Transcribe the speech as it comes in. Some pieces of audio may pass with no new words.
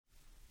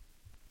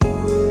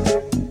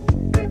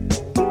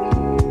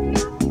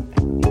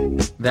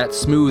That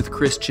smooth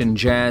Christian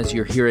jazz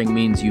you're hearing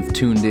means you've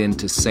tuned in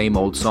to Same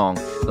Old Song,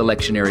 the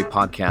lectionary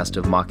podcast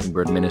of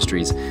Mockingbird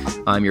Ministries.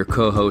 I'm your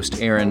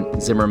co-host,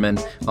 Aaron Zimmerman.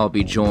 I'll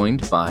be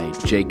joined by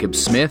Jacob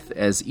Smith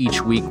as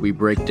each week we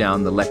break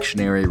down the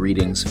lectionary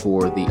readings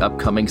for the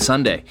upcoming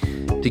Sunday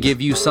to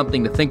give you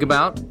something to think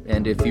about,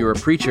 and if you're a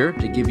preacher,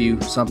 to give you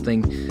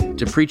something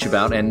to preach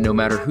about, and no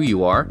matter who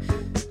you are,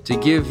 to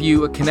give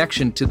you a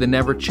connection to the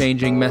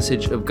never-changing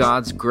message of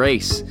God's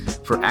grace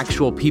for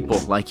actual people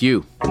like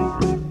you.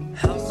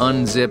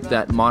 Unzip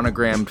that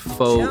monogrammed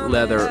faux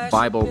leather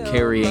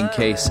Bible-carrying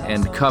case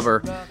and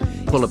cover,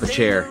 pull up a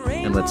chair,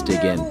 and let's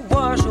dig in.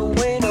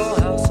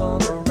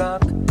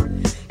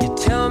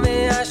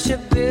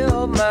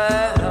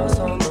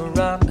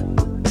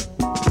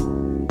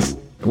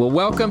 Well,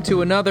 welcome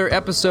to another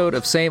episode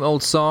of Same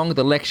Old Song,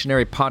 the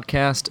lectionary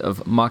podcast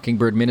of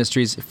Mockingbird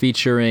Ministries,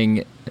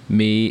 featuring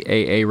me,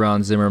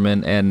 Aaron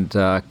Zimmerman, and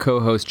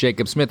co-host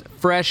Jacob Smith,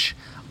 fresh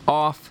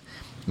off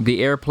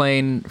the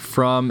airplane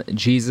from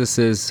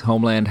Jesus'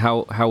 homeland.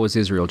 How was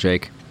Israel,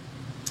 Jake?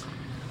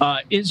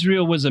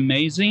 Israel was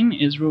amazing.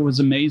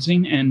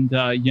 And,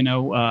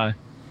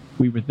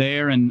 we were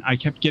there, and I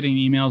kept getting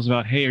emails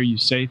about, hey, are you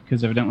safe?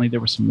 Because evidently there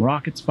were some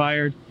rockets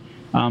fired.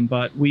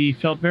 But we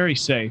felt very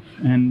safe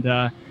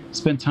and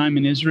spent time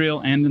in Israel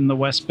and in the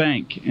West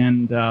Bank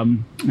and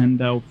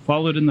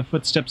followed in the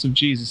footsteps of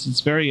Jesus.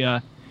 It's a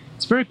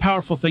very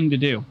powerful thing to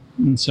do.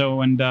 And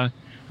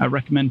I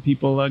recommend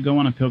people go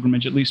on a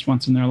pilgrimage at least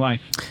once in their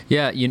life.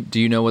 Yeah, do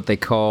you know what they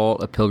call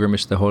a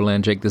pilgrimage to the Holy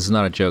Land, Jake? This is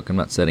not a joke. I'm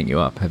not setting you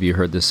up. Have you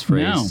heard this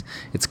phrase? No.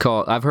 It's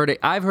called. I've heard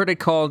it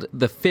called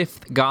the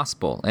fifth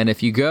gospel. And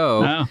if you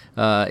go,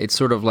 it's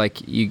sort of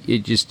like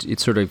it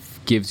sort of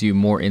gives you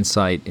more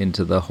insight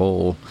into the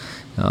whole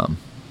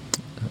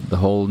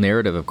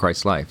narrative of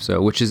Christ's life.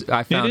 So, which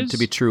I found to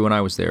be true when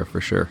I was there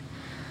for sure.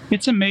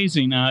 It's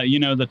amazing.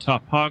 The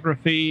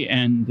topography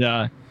and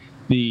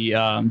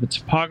the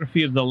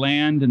topography of the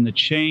land and the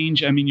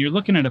change. I mean, you're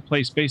looking at a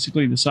place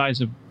basically the size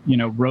of,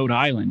 Rhode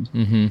Island.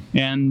 Mm-hmm.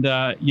 And,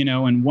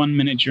 in 1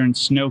 minute you're in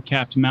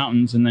snow-capped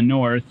mountains in the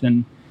north,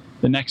 and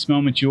the next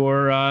moment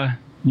you're,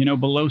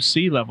 below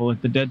sea level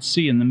at the Dead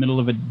Sea in the middle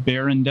of a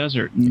barren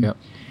desert. Yep.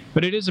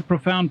 But it is a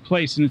profound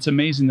place, and it's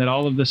amazing that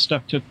all of this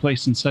stuff took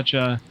place in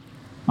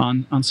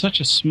on such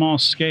a small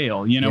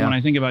scale. When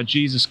I think about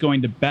Jesus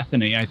going to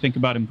Bethany, I think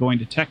about him going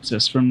to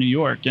Texas from New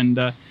York, and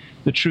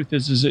the truth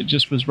is it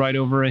just was right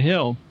over a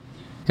hill.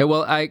 Hey,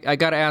 well, I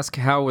got to ask,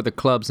 how were the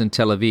clubs in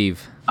Tel Aviv?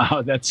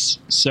 Oh, that's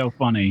so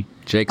funny.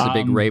 Jake's a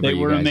big raver. They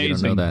were amazing.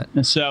 You don't know that.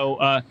 And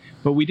so,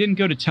 but we didn't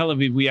go to Tel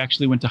Aviv. We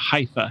actually went to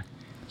Haifa.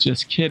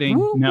 Just kidding.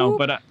 Woo-hoo. No,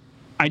 but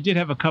I did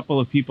have a couple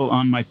of people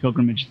on my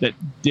pilgrimage that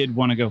did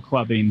want to go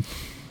clubbing,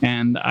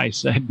 and I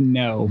said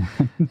no.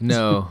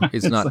 No,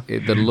 it's not.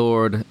 The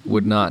Lord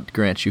would not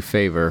grant you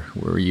favor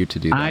were you to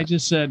do that. I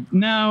just said,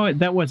 no,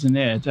 that wasn't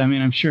it. I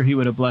mean, I'm sure he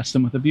would have blessed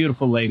them with a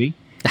beautiful lady.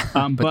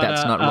 But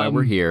that's not why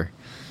we're here.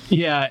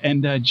 Yeah,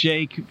 and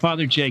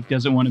Father Jake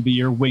doesn't want to be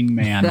your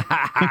wingman.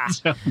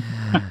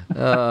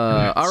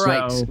 All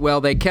right. Well,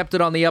 they kept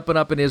it on the up and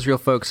up in Israel,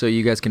 folks, so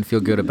you guys can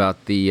feel good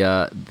about the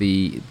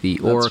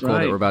oracle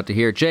that we're about to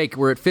hear. Jake,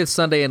 we're at Fifth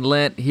Sunday in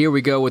Lent. Here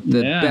we go with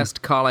the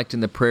best collect in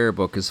the prayer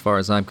book, as far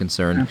as I'm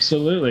concerned.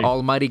 Absolutely.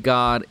 Almighty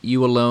God,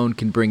 you alone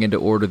can bring into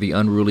order the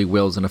unruly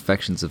wills and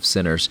affections of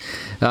sinners.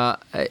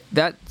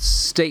 That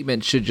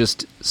statement should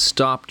just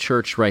stop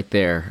church right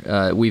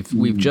there.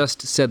 We've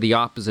just said the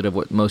opposite of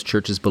what most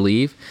churches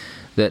believe,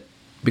 that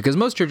because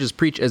most churches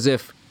preach as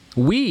if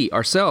we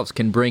ourselves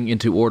can bring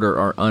into order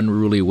our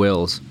unruly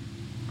wills.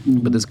 Mm-hmm.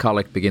 But this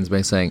collect begins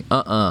by saying,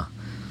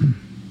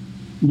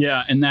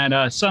 Yeah, and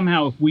that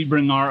somehow if we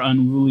bring our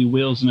unruly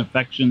wills and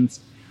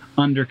affections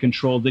under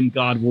control, then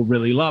God will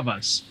really love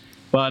us.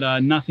 But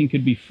nothing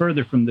could be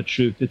further from the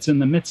truth. It's in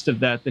the midst of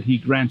that he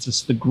grants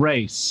us the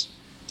grace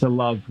to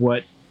love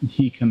what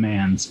he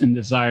commands and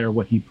desire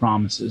what he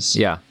promises.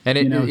 Yeah,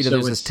 and there's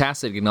this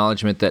tacit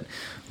acknowledgement that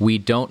we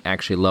don't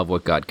actually love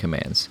what God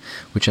commands,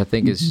 which I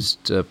think is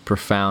just a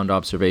profound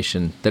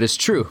observation that is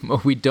true.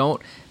 We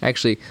don't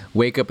actually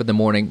wake up in the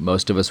morning,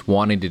 most of us,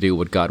 wanting to do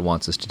what God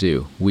wants us to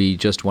do. We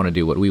just want to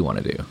do what we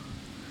want to do.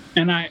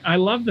 And I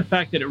love the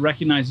fact that it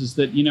recognizes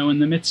that, in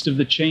the midst of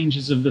the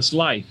changes of this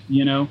life,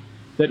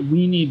 that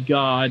we need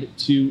God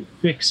to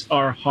fix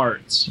our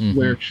hearts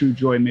where true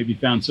joy may be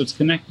found. So it's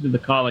connected to the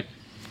collect.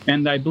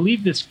 And I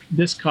believe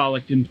this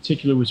collect in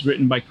particular was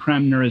written by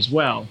Cranmer as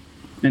well.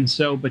 And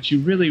so, but you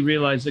really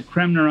realize that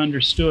Cranmer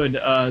understood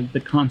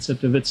the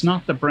concept of it's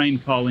not the brain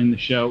calling the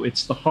show,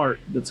 it's the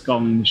heart that's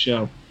calling the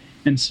show.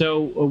 And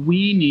so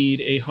we need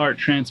a heart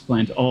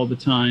transplant all the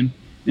time.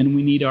 And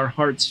we need our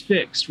hearts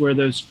fixed where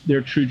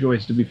their true joy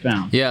is to be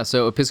found. Yeah,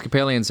 so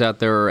Episcopalians out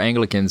there or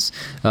Anglicans,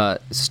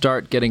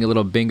 start getting a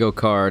little bingo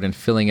card and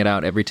filling it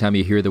out every time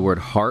you hear the word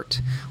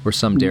heart or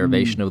some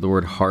derivation of the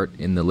word heart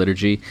in the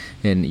liturgy,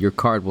 and your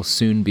card will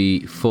soon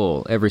be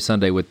full every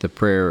Sunday with the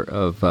prayer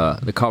of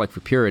the Collect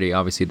for Purity,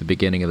 obviously at the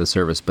beginning of the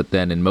service, but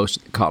then in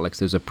most collects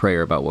there's a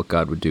prayer about what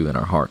God would do in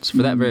our hearts.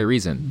 For that very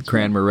reason,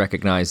 Cranmer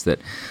recognized that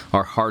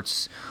our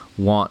hearts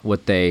want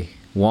what they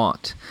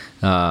want.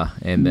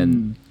 And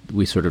then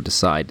we sort of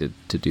decide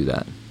to do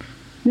that.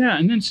 Yeah,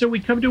 and then so we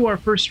come to our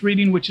first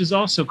reading, which is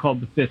also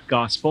called the fifth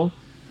gospel,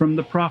 from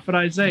the prophet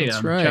Isaiah,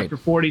 That's right. chapter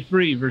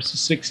 43, verses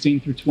 16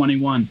 through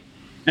 21.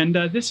 And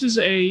this is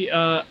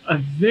a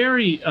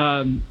very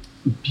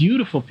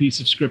beautiful piece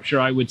of scripture,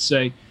 I would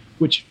say,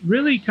 which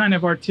really kind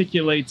of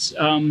articulates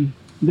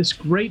this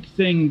great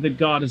thing that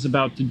God is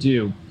about to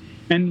do.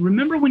 And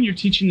remember, when you're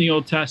teaching the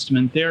Old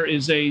Testament, there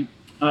is a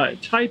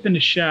type and a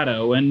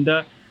shadow, and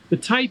the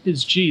type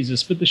is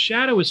Jesus, but the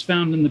shadow is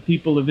found in the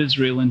people of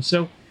Israel. And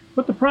so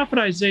what the prophet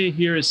Isaiah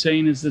here is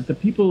saying is that the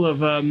people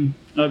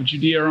of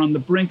Judea are on the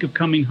brink of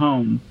coming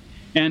home,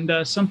 and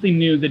something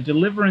new, the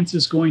deliverance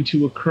is going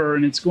to occur,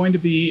 and it's going to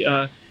be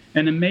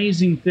an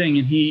amazing thing.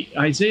 And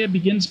Isaiah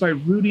begins by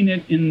rooting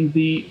it in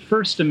the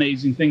first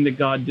amazing thing that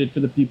God did for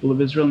the people of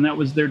Israel, and that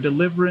was their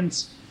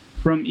deliverance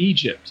from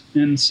Egypt.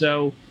 And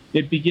so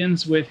it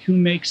begins with, who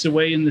makes a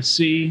way in the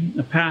sea,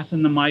 a path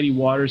in the mighty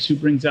waters, who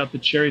brings out the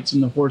chariots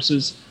and the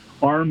horses,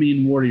 army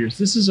and warriors.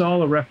 This is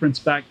all a reference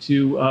back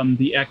to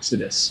the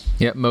Exodus.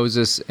 Yeah,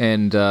 Moses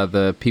and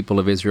the people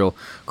of Israel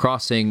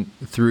crossing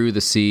through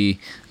the sea,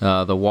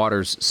 the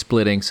waters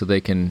splitting so they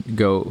can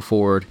go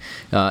forward.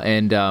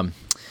 And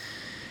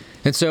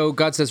so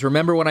God says,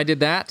 remember when I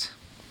did that?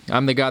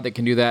 I'm the God that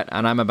can do that,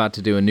 and I'm about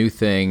to do a new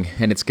thing,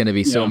 and it's going to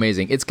be so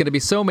amazing. It's going to be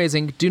so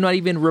amazing, do not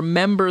even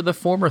remember the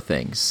former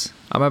things.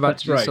 I'm about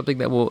to do something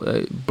that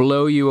will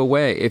blow you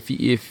away. If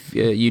you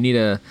need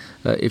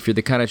if you're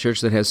the kind of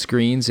church that has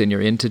screens and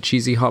you're into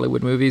cheesy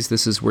Hollywood movies,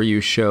 this is where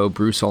you show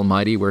Bruce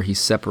Almighty, where he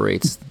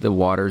separates the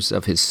waters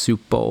of his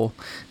soup bowl,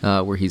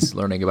 where he's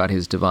learning about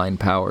his divine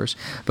powers.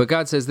 But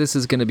God says this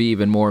is going to be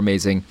even more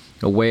amazing.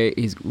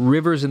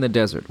 Rivers in the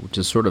desert, which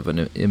is sort of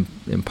an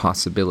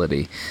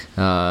impossibility,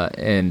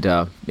 and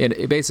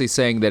basically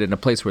saying that in a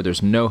place where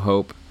there's no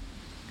hope,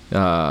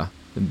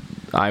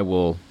 I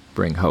will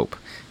bring hope.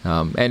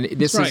 And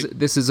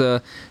this is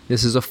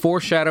a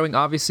foreshadowing,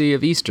 obviously,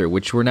 of Easter,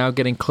 which we're now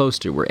getting close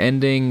to. We're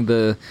getting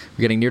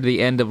near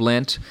the end of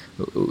Lent.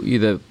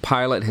 The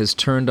pilot has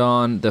turned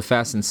on the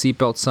fasten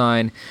seatbelt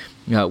sign.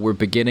 We're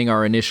beginning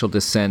our initial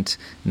descent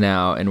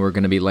now, and we're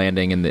going to be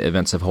landing in the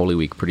events of Holy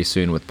Week pretty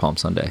soon with Palm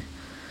Sunday.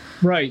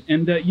 Right,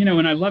 and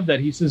and I love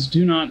that. He says,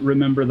 "Do not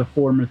remember the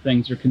former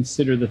things, or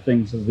consider the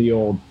things of the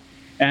old."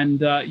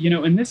 And,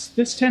 and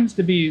this tends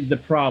to be the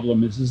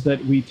problem, is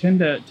that we tend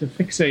to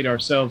fixate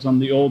ourselves on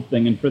the old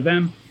thing. And for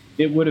them,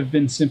 it would have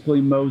been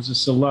simply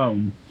Moses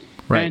alone.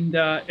 Right.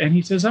 And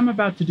he says, I'm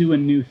about to do a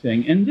new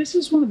thing. And this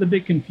is one of the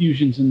big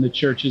confusions in the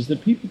church, is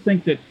that people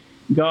think that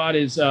God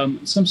is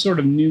some sort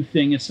of new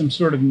thing, is some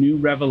sort of new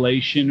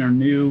revelation or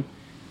new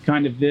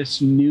kind of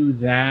this, new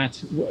that,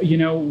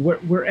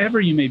 wherever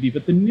you may be.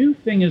 But the new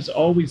thing is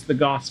always the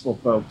gospel,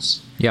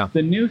 folks. Yeah.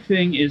 The new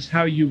thing is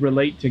how you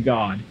relate to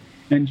God.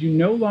 And you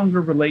no longer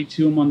relate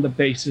to him on the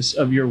basis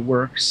of your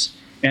works.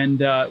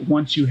 And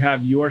once you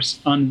have your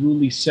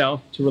unruly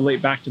self to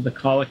relate back to the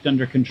collect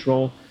under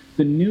control,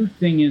 the new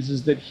thing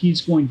is that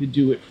he's going to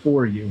do it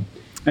for you.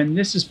 And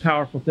this is a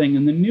powerful thing.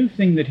 And the new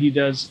thing that he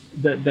does,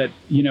 that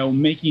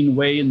making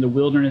way in the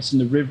wilderness and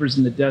the rivers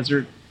and the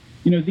desert,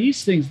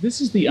 these things,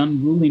 this is the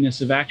unruliness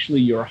of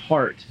actually your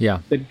heart. Yeah.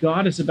 That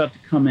God is about to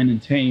come in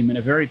and tame in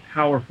a very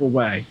powerful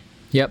way.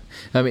 Yep.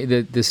 I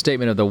mean, the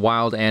statement of the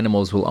wild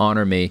animals will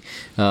honor me,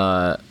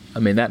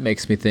 that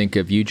makes me think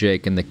of you,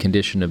 Jake, and the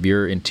condition of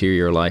your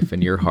interior life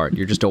and your heart.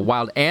 You're just a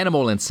wild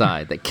animal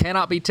inside that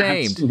cannot be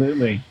tamed.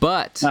 Absolutely.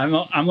 But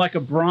I'm like a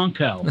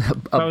bronco.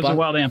 If I was a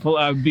wild animal,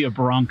 I would be a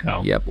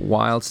bronco. Yep,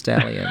 wild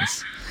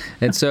stallions.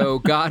 And so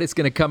God is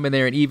going to come in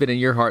there, and even in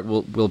your heart,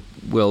 will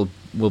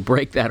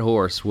break that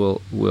horse.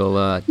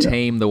 Will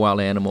tame the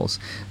wild animals.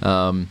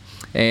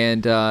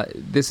 And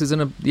this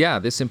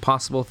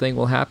impossible thing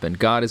will happen.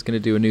 God is going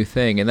to do a new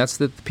thing. And that's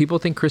people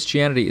think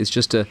Christianity is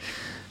just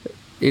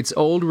it's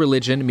old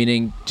religion,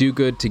 meaning do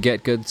good to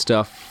get good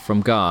stuff from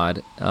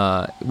God,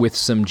 with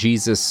some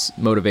Jesus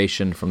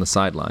motivation from the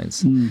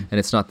sidelines. And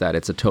it's not that.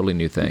 It's a totally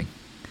new thing.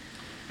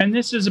 And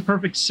this is a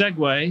perfect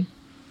segue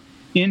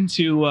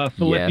into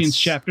Philippians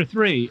chapter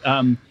 3.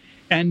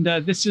 And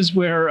this is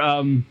where...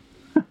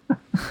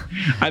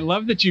 I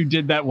love that you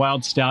did that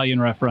wild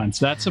stallion reference.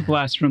 That's a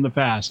blast from the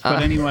past.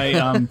 But anyway,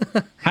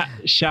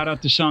 shout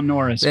out to Sean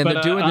Norris. And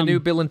they're doing the new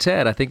Bill and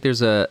Ted. I think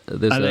there's a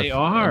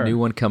new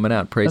one coming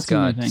out. Praise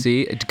God.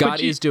 See, God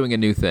is doing a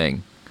new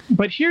thing.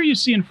 But here you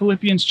see in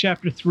Philippians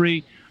chapter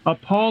 3,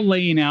 Paul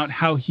laying out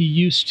how he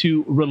used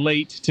to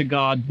relate to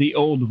God the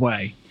old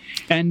way.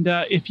 And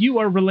if you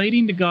are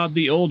relating to God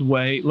the old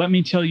way, let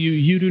me tell you,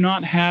 you do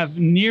not have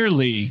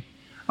nearly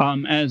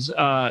as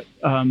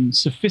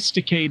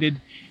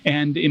sophisticated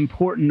and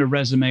important a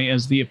resume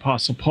as the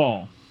Apostle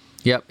Paul.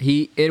 Yep.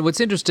 What's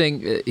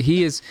interesting,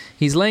 he's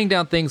laying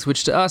down things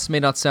which to us may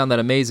not sound that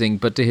amazing,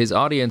 but to his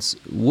audience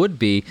would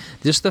be.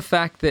 Just the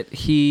fact that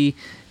he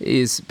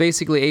is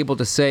basically able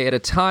to say, at a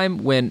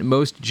time when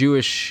most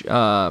Jewish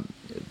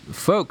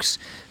folks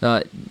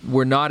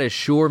were not as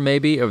sure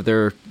maybe of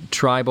their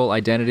tribal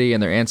identity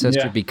and their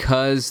ancestry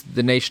because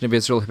the nation of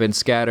Israel had been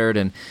scattered,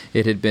 and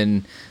it had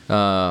been,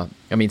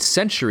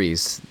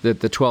 centuries that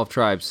the 12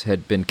 tribes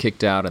had been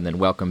kicked out and then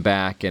welcomed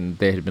back, and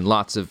there had been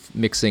lots of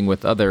mixing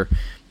with other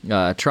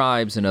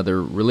tribes and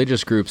other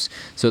religious groups.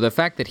 So the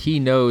fact that he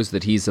knows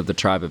that he's of the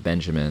tribe of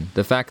Benjamin,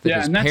 the fact that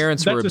his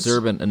parents were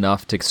observant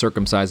enough to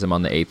circumcise him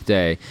on the 8th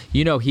day,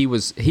 he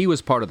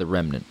was part of the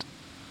remnant.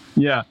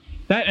 Yeah,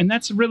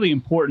 that's really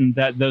important,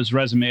 that those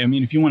resumes. I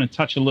mean, if you want to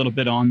touch a little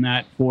bit on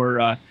that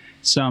for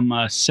some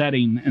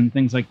setting and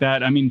things like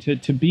that. I mean,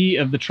 to be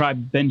of the tribe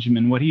of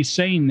Benjamin, what he's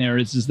saying there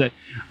is that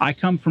I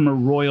come from a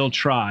royal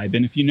tribe.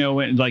 And if you know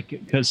it,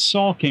 because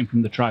Saul came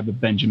from the tribe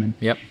of Benjamin.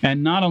 Yep.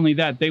 And not only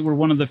that, they were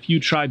one of the few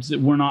tribes that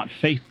were not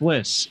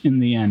faithless in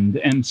the end.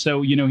 And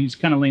so, he's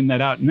kind of laying that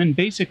out. And then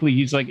basically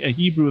he's like a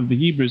Hebrew of the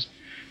Hebrews.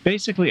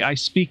 Basically, I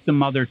speak the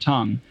mother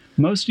tongue.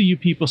 Most of you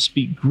people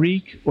speak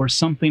Greek or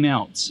something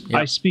else.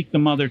 Yep. I speak the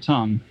mother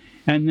tongue.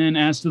 And then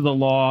as to the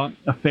law,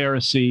 a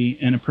Pharisee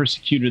and a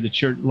persecutor of the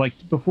church, like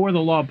before the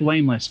law,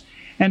 blameless.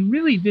 And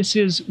really, this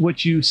is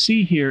what you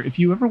see here. If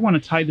you ever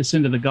want to tie this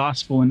into the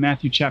gospel in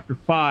Matthew chapter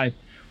 5,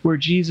 where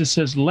Jesus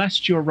says,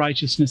 lest your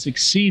righteousness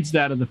exceeds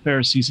that of the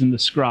Pharisees and the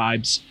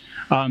scribes,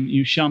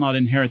 you shall not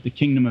inherit the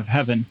kingdom of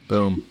heaven.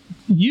 Boom.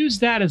 Use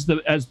that as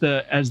the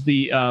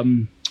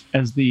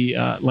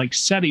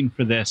setting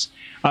for this.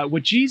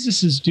 What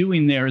Jesus is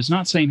doing there is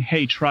not saying,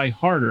 hey, try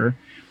harder.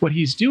 What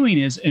he's doing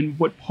is, and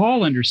what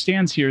Paul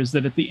understands here, is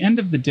that at the end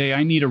of the day,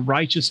 I need a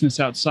righteousness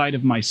outside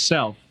of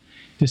myself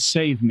to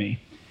save me.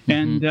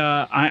 Mm-hmm.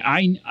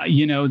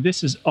 And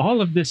this is, all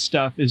of this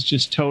stuff is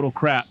just total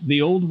crap. The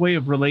old way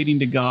of relating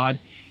to God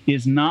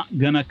is not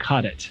gonna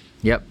cut it.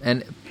 Yep.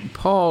 And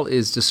Paul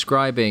is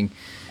describing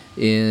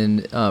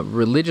in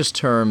religious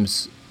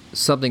terms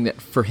something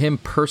that for him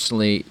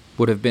personally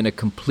would have been a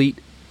complete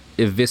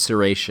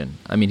evisceration.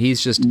 I mean,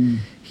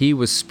 he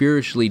was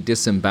spiritually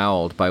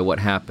disemboweled by what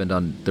happened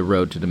on the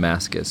road to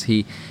Damascus.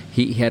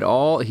 He's had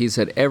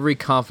every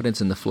confidence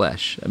in the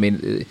flesh. I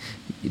mean,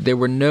 there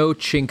were no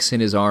chinks in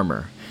his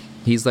armor.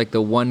 He's like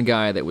the one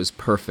guy that was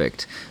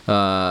perfect.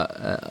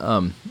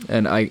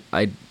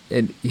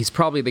 And he's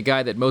probably the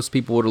guy that most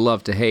people would have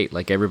loved to hate.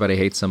 Like everybody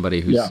hates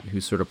somebody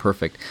who's sort of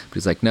perfect. But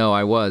he's like, no,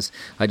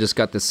 I just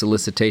got this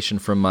solicitation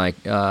from my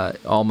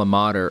alma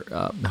mater,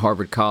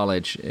 Harvard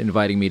College,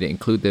 inviting me to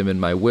include them in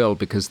my will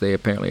because they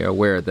apparently are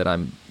aware that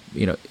I'm,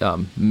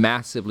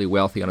 massively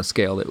wealthy on a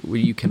scale that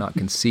you cannot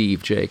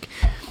conceive, Jake.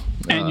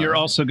 And you're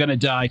also going to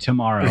die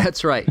tomorrow.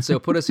 That's right. So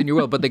put us in your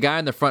will. But the guy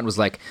in the front was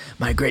like,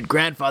 my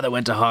great-grandfather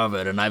went to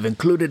Harvard, and I've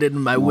included it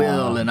in my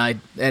will. And I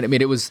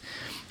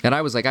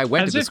was like, I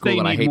went to the school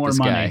and I hate this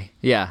guy.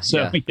 Yeah,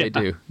 they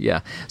do.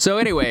 Yeah. So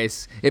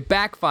anyways, it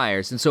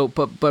backfires. And so,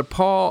 but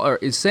Paul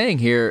is saying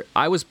here,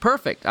 I was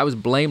perfect. I was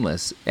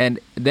blameless. And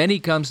then he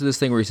comes to this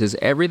thing where he says,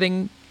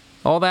 everything,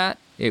 all that,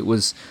 it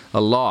was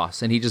a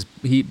loss. And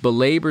he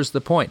belabors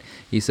the point.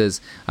 He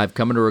says, I've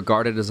come to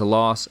regard it as a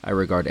loss. I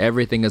regard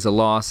everything as a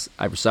loss.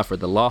 I've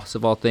suffered the loss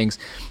of all things.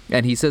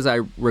 And he says,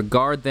 I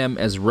regard them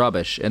as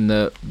rubbish. And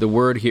the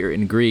word here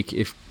in Greek,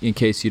 if in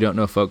case you don't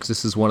know, folks,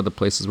 this is one of the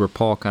places where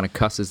Paul kind of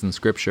cusses in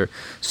Scripture.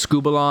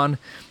 Skubalon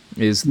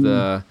is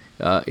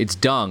it's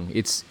dung.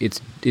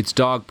 It's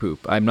dog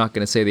poop. I'm not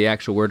going to say the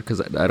actual word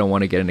because I don't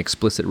want to get an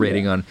explicit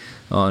rating on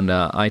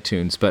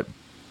iTunes. But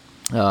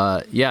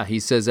he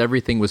says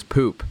everything was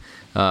poop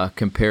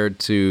compared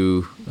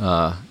to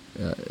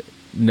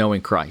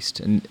knowing Christ,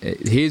 and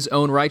his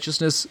own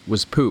righteousness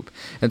was poop.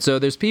 And so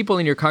there's people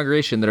in your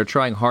congregation that are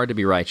trying hard to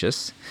be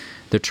righteous.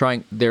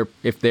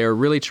 If they're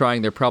really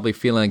trying, they're probably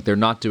feeling like they're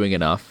not doing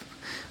enough.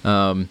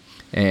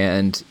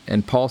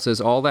 And Paul says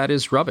all that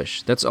is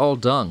rubbish. That's all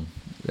dung.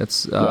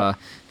 That's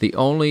the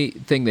only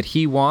thing that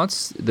he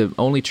wants. The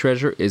only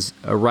treasure is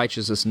a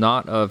righteousness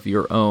not of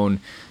your own,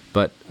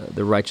 but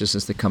the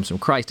righteousness that comes from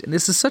Christ. And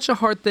this is such a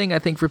hard thing, I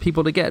think, for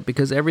people to get,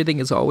 because everything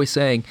is always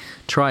saying,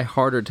 try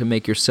harder to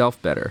make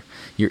yourself better.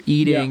 Your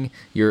eating,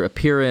 your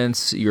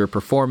appearance, your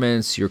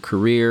performance, your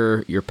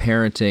career, your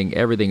parenting,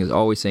 everything is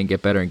always saying,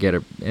 get better and get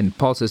it. And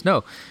Paul says,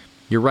 no,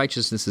 your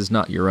righteousness is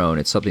not your own.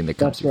 It's something that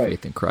comes through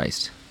faith in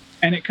Christ.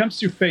 And it comes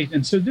through faith.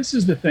 And so this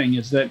is the thing,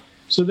 is that,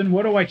 so then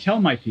what do I tell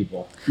my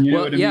people? You know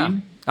what I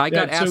mean? I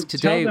got asked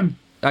today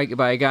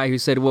by a guy who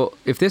said, well,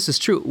 if this is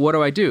true, what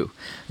do I do?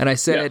 And I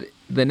said,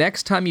 the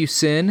next time you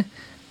sin,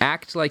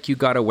 act like you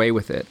got away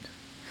with it.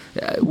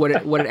 What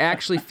it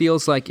actually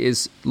feels like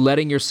is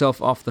letting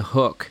yourself off the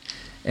hook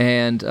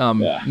and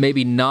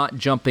maybe not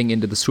jumping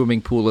into the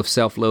swimming pool of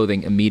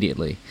self-loathing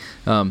immediately.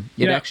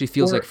 It actually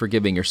feels like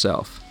forgiving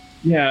yourself.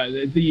 Yeah,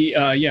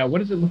 what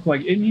does it look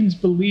like? It means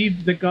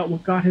believe that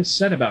what God has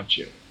said about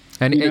you.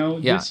 And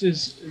this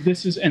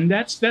is, and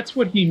that's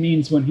what he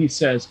means when he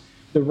says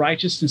the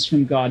righteousness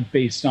from God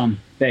based on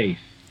faith.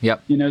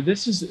 Yep.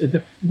 This is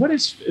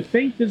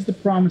faith is the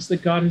promise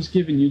that God has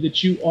given you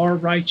that you are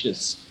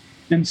righteous.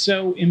 And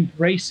so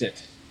embrace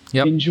it.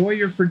 Yep. Enjoy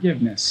your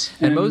forgiveness.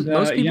 And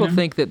most people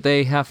think that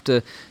they have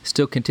to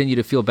still continue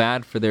to feel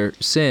bad for their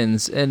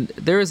sins, and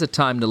there is a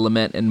time to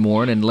lament and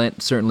mourn, and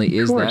Lent certainly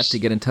is that, to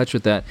get in touch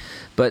with that.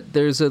 But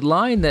there's a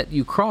line that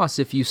you cross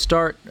if you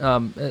start,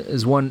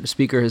 as one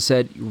speaker has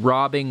said,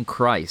 robbing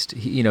Christ.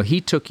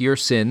 He took your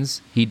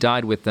sins, he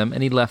died with them,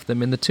 and he left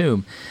them in the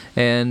tomb.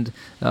 And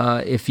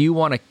if you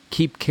want to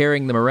keep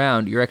carrying them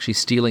around, you're actually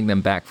stealing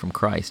them back from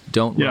Christ.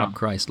 Don't rob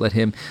Christ. Let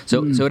him.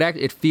 So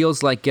it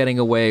feels like getting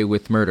away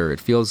with murder. It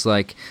feels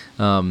like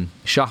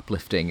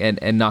shoplifting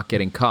and not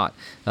getting caught.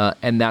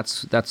 And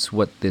that's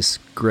what this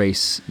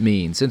grace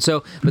means. And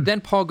so, but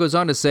then Paul goes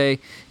on to say,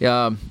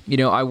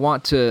 I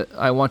want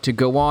to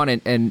go on,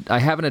 and I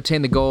haven't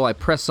attained the goal. I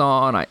press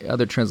on.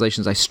 Other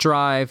translations, I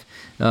strive.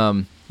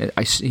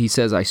 He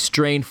says, I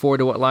strain forward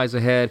to what lies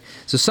ahead.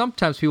 So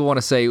sometimes people want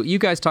to say, you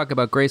guys talk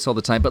about grace all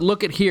the time, but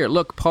look at here.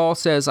 Look, Paul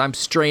says, I'm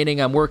straining,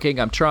 I'm working,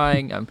 I'm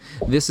trying.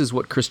 This is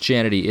what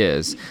Christianity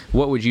is.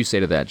 What would you say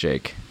to that,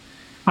 Jake?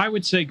 I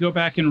would say go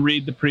back and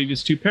read the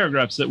previous two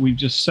paragraphs that we've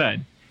just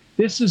said.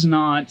 This is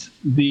not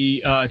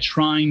the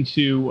trying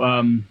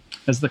to,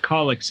 as the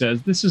Collect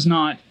says, this is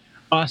not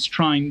us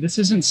trying, this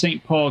isn't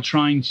St. Paul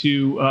trying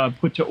to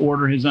put to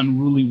order his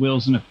unruly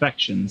wills and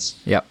affections.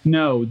 Yep.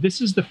 No,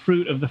 this is the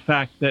fruit of the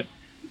fact that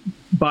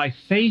by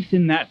faith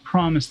in that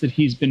promise that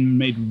he's been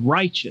made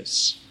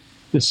righteous,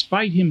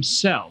 despite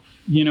himself,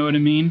 you know what I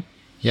mean?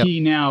 Yep. He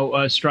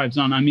now strives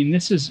on. I mean,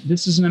 this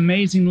is an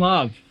amazing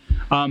love.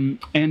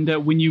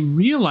 And when you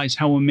realize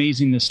how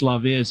amazing this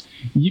love is,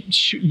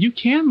 you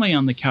can lay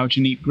on the couch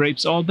and eat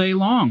grapes all day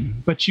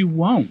long, but you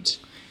won't.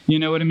 You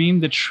know what I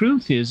mean? The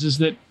truth is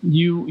that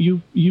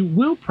you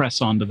will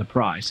press on to the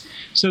prize.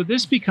 So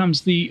this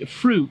becomes the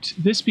fruit.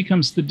 This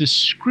becomes the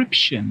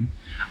description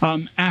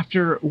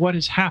after what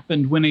has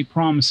happened when a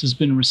promise has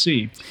been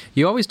received.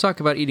 You always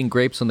talk about eating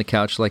grapes on the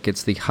couch like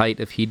it's the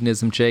height of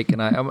hedonism, Jake,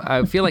 and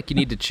I feel like you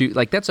need to choose.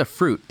 Like, that's a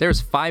fruit. There's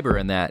fiber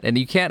in that, and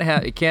it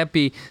can't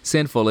be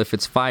sinful if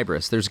it's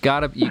fibrous. You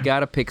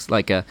gotta pick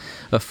like a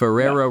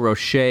Ferrero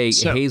Rocher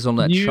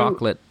hazelnut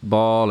chocolate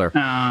ball, or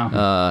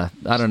I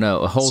don't know,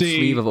 a whole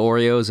sleeve of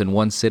Oreos in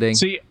one sitting.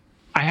 See,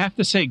 I have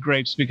to say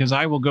grapes because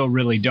I will go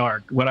really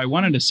dark. What I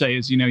wanted to say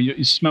is,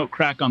 you smoke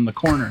crack on the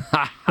corner.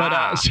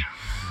 But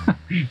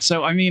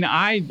so I mean,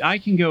 I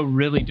can go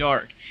really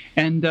dark,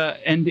 and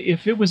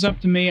if it was up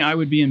to me, I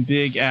would be in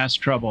big ass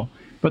trouble.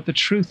 But the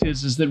truth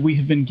is that we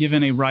have been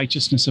given a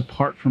righteousness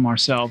apart from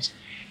ourselves.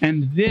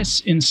 And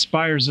this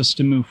inspires us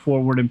to move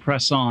forward and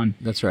press on.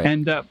 That's right.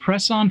 And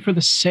press on for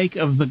the sake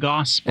of the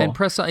gospel. And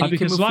press on.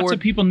 Because lots of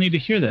people need to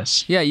hear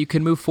this. Yeah, you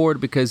can move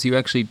forward because you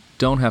actually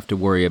don't have to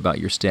worry about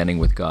your standing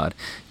with God.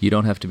 You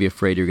don't have to be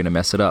afraid you're going to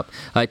mess it up.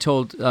 I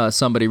told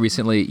somebody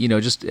recently,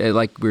 just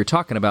like we were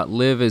talking about,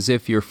 live as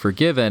if you're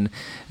forgiven.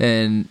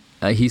 And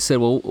he said,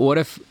 well, what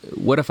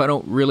if I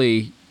don't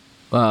really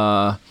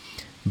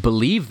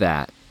believe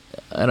that?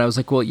 And I was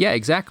like, well, yeah,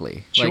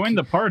 exactly. Join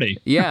the party.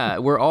 Yeah,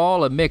 we're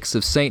all a mix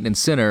of saint and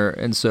sinner,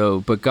 and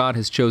so, but God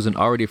has chosen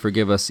already to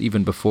forgive us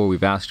even before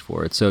we've asked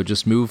for it. So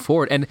just move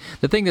forward. And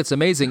the thing that's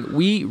amazing,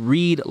 we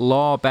read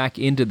law back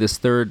into this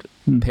third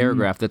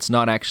paragraph that's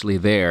not actually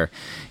there.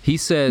 He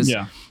says,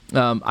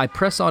 I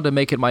press on to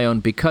make it my own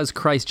because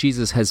Christ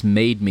Jesus has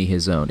made me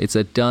his own. It's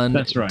a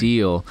done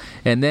deal.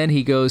 And then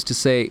he goes to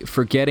say,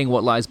 forgetting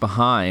what lies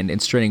behind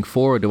and straining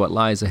forward to what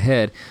lies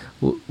ahead.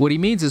 What he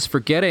means is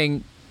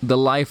forgetting the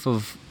life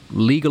of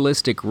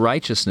legalistic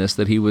righteousness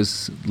that he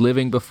was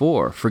living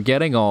before,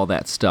 forgetting all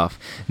that stuff,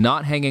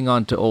 not hanging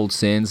on to old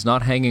sins,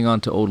 not hanging on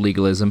to old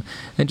legalism,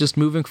 and just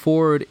moving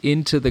forward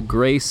into the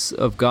grace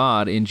of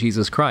God in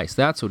Jesus Christ.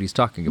 That's what he's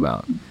talking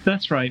about.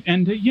 That's right.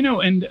 And,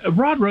 and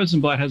Rod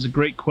Rosenblatt has a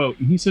great quote,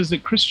 and he says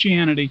that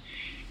Christianity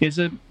is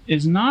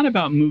not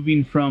about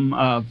moving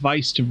from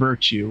vice to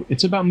virtue.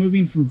 It's about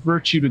moving from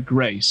virtue to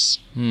grace.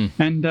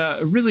 And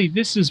really,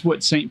 this is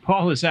what St.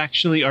 Paul is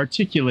actually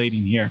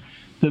articulating here.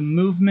 The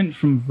movement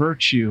from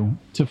virtue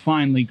to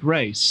finally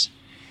grace.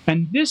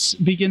 And this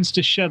begins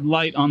to shed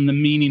light on the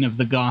meaning of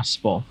the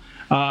gospel.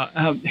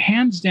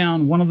 Hands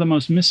down, one of the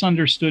most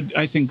misunderstood,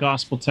 I think,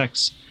 gospel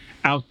texts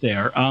out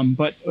there.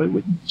 But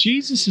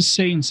Jesus is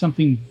saying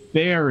something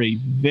very,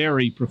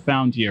 very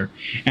profound here.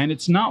 And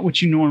it's not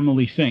what you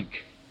normally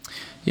think.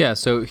 Yeah,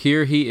 so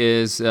here he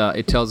is.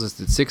 It tells us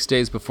that 6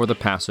 days before the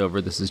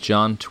Passover, this is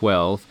John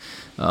 12.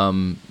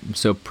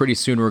 So pretty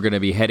soon we're going to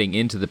be heading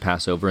into the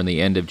Passover and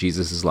the end of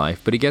Jesus' life.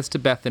 But he gets to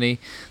Bethany,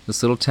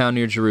 this little town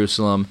near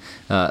Jerusalem,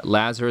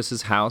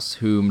 Lazarus' house,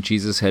 whom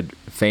Jesus had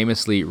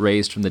famously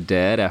raised from the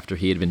dead after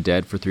he had been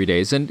dead for 3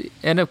 days.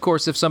 And of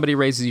course, if somebody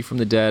raises you from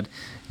the dead,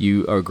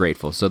 you are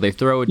grateful. So they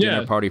throw a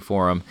dinner party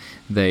for him.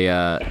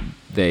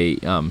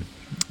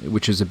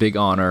 Which is a big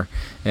honor,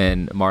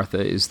 and Martha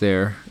is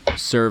there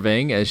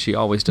serving, as she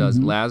always does.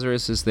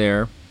 Lazarus is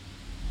there.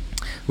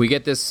 We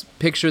get this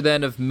picture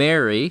then of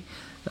Mary,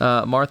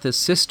 Martha's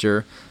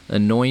sister,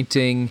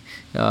 anointing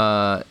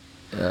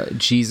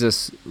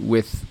Jesus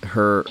with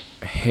her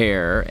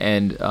hair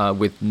and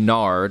with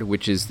nard,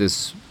 which is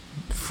this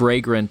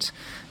fragrant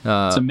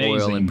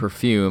amazing. Oil and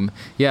perfume.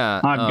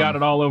 Yeah, I've got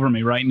it all over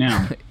me right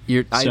now.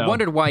 I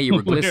wondered why you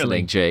were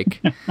glistening,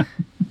 Jake.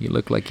 You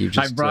look like you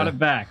just. I brought it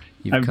back.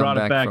 I brought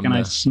it back, and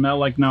I smell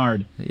like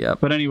nard. Yep.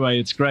 But anyway,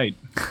 it's great.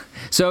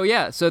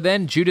 So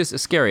then Judas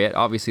Iscariot,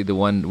 obviously the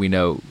one we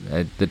know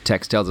the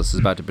text tells us is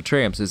about to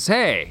betray him, says,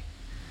 "Hey,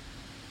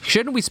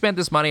 shouldn't we spend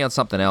this money on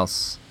something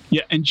else?"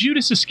 Yeah, and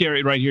Judas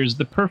Iscariot right here is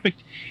the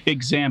perfect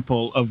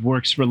example of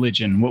works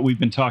religion, what we've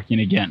been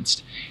talking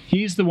against.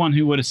 He's the one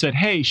who would have said,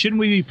 hey, shouldn't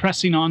we be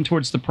pressing on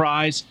towards the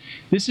prize?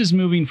 This is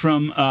moving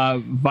from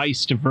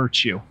vice to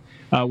virtue,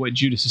 what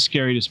Judas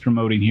Iscariot is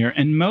promoting here.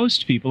 And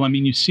most people, I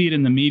mean, you see it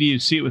in the media, you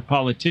see it with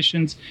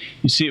politicians,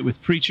 you see it with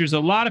preachers, a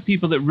lot of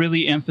people that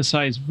really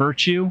emphasize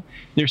virtue,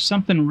 there's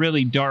something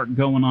really dark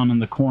going on in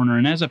the corner.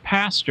 And as a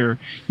pastor,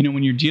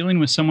 when you're dealing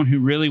with someone who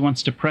really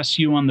wants to press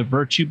you on the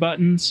virtue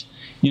buttons,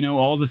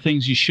 all the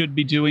things you should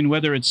be doing,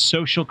 whether it's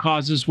social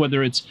causes,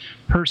 whether it's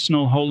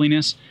personal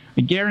holiness,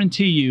 I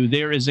guarantee you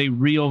there is a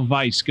real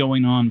vice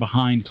going on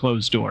behind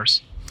closed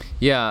doors.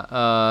 Yeah,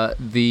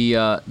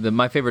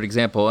 my favorite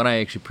example, and I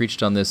actually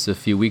preached on this a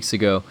few weeks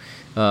ago,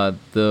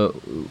 the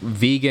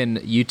vegan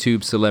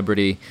YouTube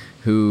celebrity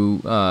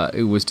who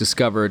it was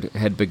discovered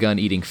had begun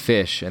eating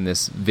fish, and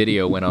this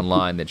video went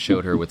online that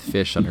showed her with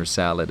fish on her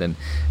salad,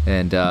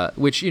 and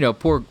which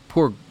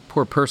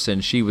poor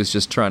person, she was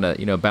just trying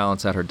to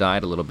balance out her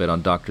diet a little bit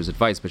on doctor's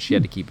advice, but she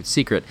had to keep it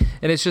secret.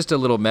 And it's just a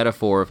little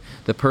metaphor of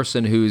the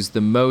person who's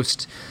the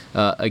most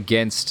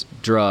against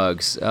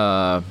drugs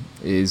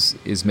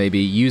is maybe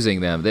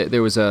using them.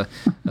 There was a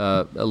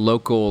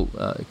local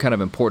kind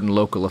of important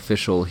local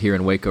official here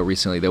in Waco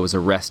recently that was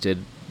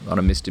arrested on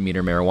a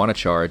misdemeanor marijuana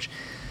charge,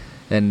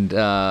 and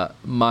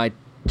my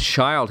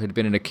child had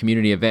been in a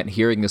community event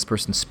hearing this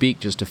person speak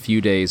just a few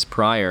days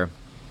prior,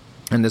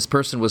 and this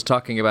person was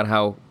talking about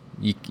how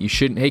you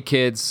shouldn't, hey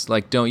kids,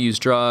 don't use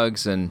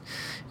drugs, and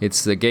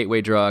it's the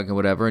gateway drug and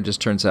whatever. And just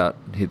turns out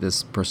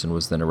this person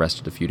was then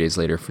arrested a few days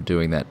later for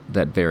doing that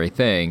very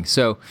thing.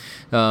 So,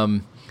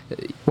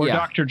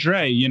 Dr.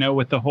 Dre,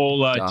 with the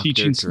whole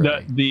teaching,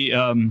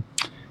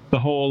 the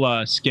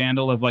whole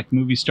scandal of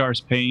movie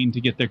stars paying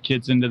to get their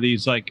kids into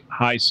these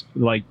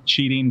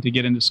cheating to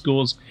get into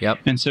schools. Yep.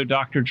 And so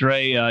Dr.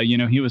 Dre,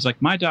 he was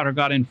like, my daughter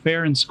got in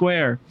fair and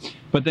square,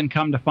 but then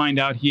come to find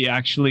out he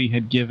actually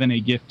had given a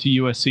gift to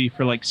USC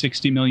for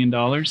 $60 million.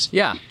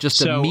 Yeah,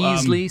 just a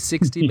measly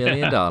 $60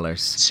 million. Yeah.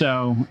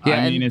 So, yeah,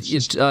 I mean,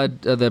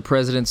 the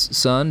president's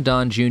son,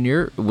 Don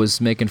Jr.,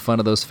 was making fun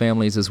of those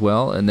families as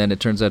well, and then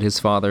it turns out his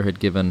father had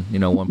given,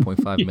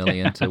 $1.5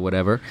 million to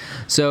whatever.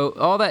 So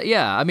all that,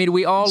 yeah, I mean,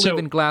 we all live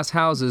in glass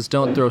houses,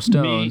 don't throw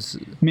stones.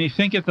 Me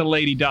thinketh the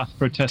lady doth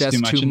protest too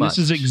much. And this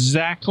is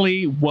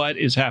exactly what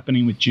is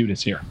happening with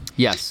Judas here.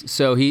 Yes,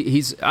 so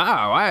we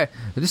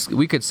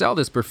could sell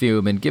this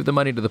perfume and give the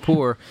money to the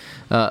poor,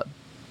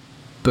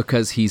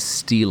 because he's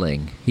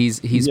stealing. He's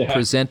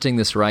presenting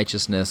this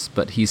righteousness,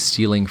 but he's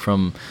stealing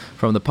from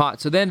the pot.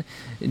 So then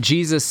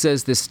Jesus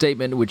says this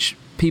statement which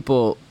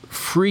people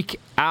freak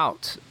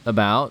out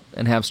about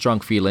and have strong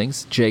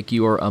feelings. Jake,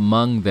 you are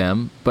among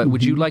them. But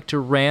would you like to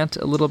rant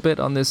a little bit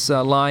on this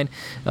line?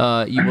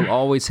 You will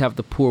always have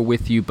the poor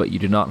with you, but you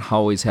do not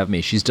always have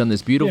me. She's done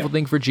this beautiful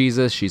thing for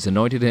Jesus. She's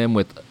anointed him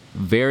with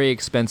very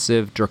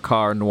expensive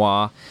Drakkar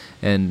Noir,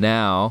 and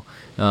now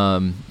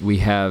we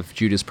have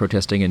Judas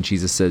protesting, and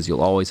Jesus says,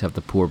 you'll always have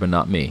the poor, but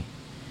not me.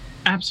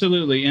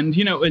 Absolutely. And,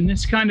 and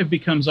this kind of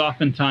becomes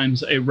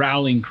oftentimes a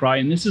rallying cry,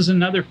 and this is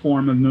another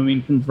form of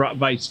moving from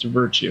vice to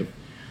virtue.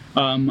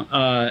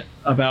 So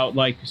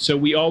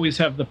we always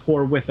have the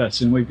poor with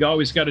us, and we've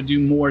always got to do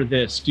more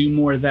this, do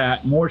more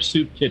that, more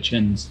soup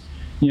kitchens,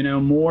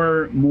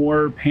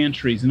 more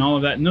pantries and all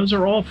of that. And those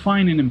are all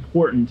fine and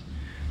important.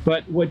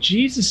 But what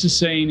Jesus is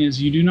saying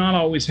is, you do not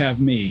always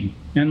have me.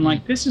 And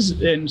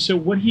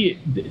so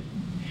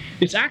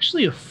it's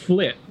actually a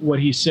flip what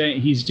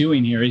he's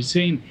doing here. He's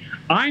saying,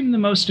 I'm the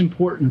most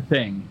important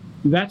thing.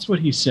 That's what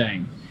he's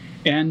saying.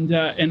 And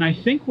I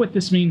think what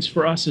this means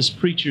for us as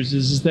preachers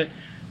is that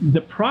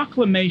the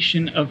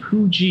proclamation of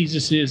who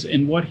Jesus is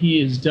and what he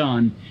has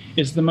done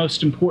is the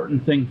most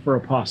important thing for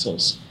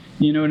apostles.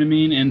 You know what I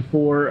mean? And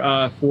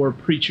for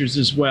preachers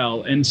as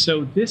well. And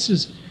so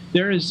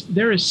there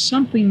is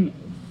something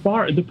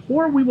the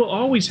poor we will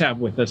always have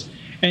with us.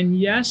 And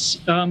yes,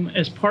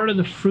 as part of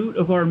the fruit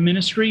of our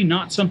ministry,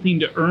 not something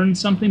to earn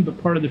something,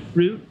 but part of the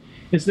fruit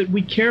is that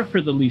we care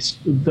for the least,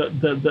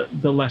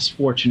 the less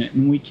fortunate,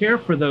 and we care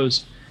for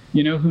those,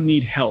 who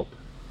need help.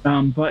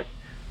 But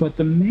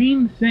the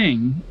main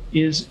thing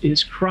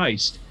is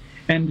Christ,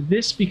 and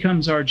this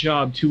becomes our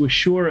job to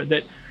assure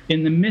that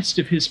in the midst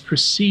of his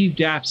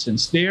perceived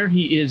absence, there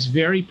he is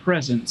very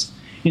present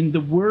in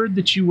the word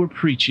that you were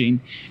preaching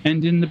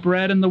and in the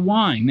bread and the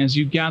wine as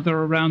you gather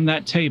around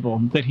that table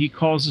that he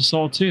calls us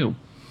all to.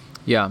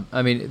 Yeah,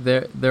 I mean,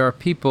 there are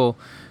people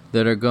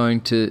that are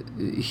going to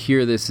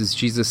hear this as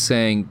Jesus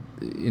saying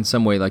in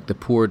some way, the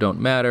poor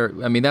don't matter.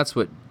 I mean, that's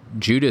what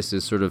Judas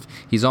is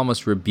he's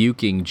almost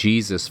rebuking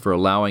Jesus for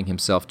allowing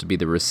himself to be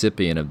the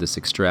recipient of this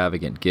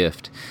extravagant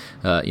gift.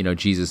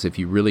 Jesus, if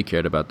you really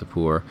cared about the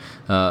poor.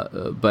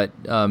 But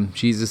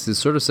Jesus is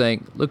sort of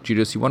saying, look,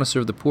 Judas, you want to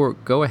serve the poor,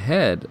 go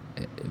ahead.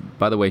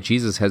 By the way,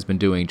 Jesus has been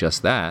doing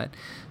just that,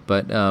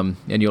 but and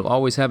you'll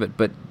always have it.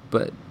 But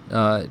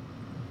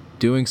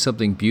doing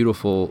something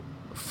beautiful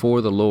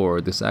for the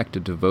Lord, this act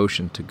of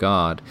devotion to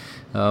God,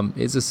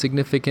 is a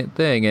significant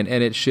thing, and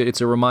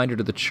it's a reminder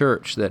to the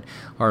church that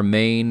our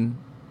main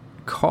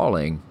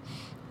calling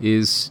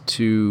is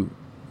to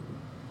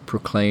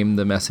proclaim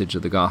the message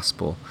of the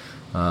gospel,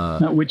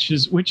 which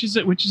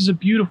is a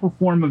beautiful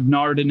form of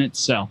nard in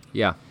itself.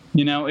 Yeah.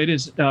 It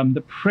is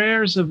the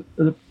prayers of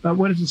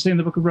what does it say in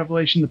the book of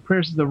Revelation? The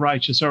prayers of the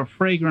righteous are a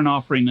fragrant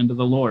offering unto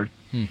the Lord.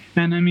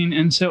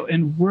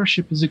 And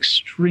worship is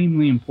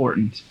extremely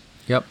important.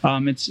 Yep.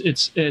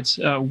 It's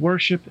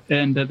worship,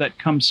 and that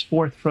comes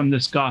forth from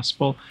this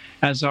gospel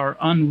as our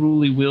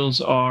unruly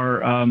wills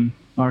are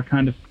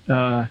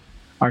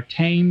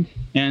tamed,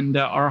 and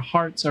our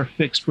hearts are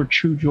fixed where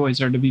true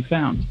joys are to be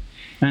found.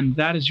 And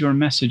that is your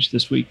message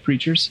this week,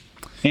 preachers,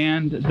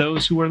 and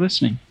those who are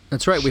listening.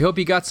 That's right. We hope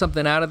you got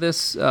something out of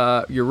this.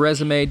 Your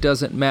resume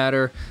doesn't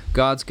matter.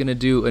 God's going to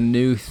do a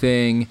new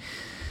thing.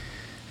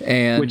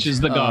 Which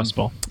is the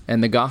gospel.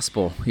 And the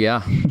gospel,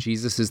 yeah.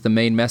 Jesus is the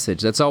main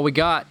message. That's all we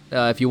got.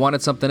 If you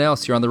wanted something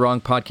else, you're on the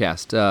wrong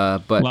podcast.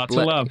 But lots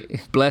of love.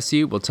 Bless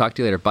you. We'll talk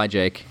to you later. Bye,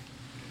 Jake.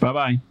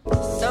 Bye-bye.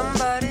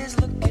 Somebody's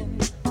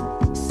looking.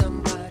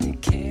 Somebody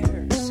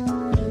cares.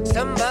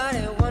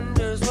 Somebody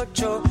wonders what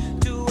you're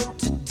doing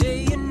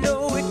today.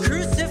 We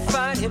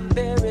crucified him,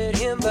 buried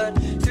him, but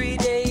 3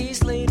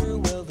 days later,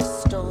 well, the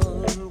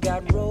stone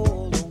got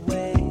rolled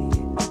away.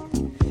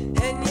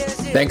 And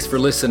yes, thanks for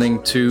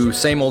listening to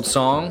Same Old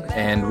Song,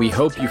 and we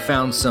hope you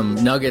found some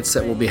nuggets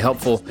that will be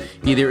helpful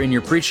either in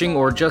your preaching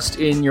or just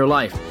in your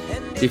life.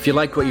 If you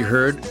liked what you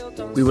heard,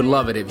 we would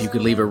love it if you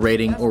could leave a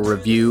rating or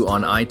review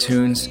on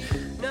iTunes.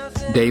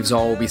 Dave's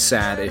All will be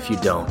sad if you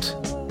don't.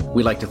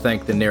 We'd like to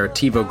thank the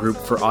Narrativo Group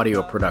for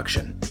audio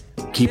production.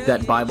 Keep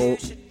that Bible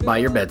by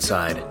your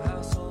bedside,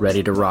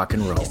 ready to rock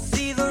and roll.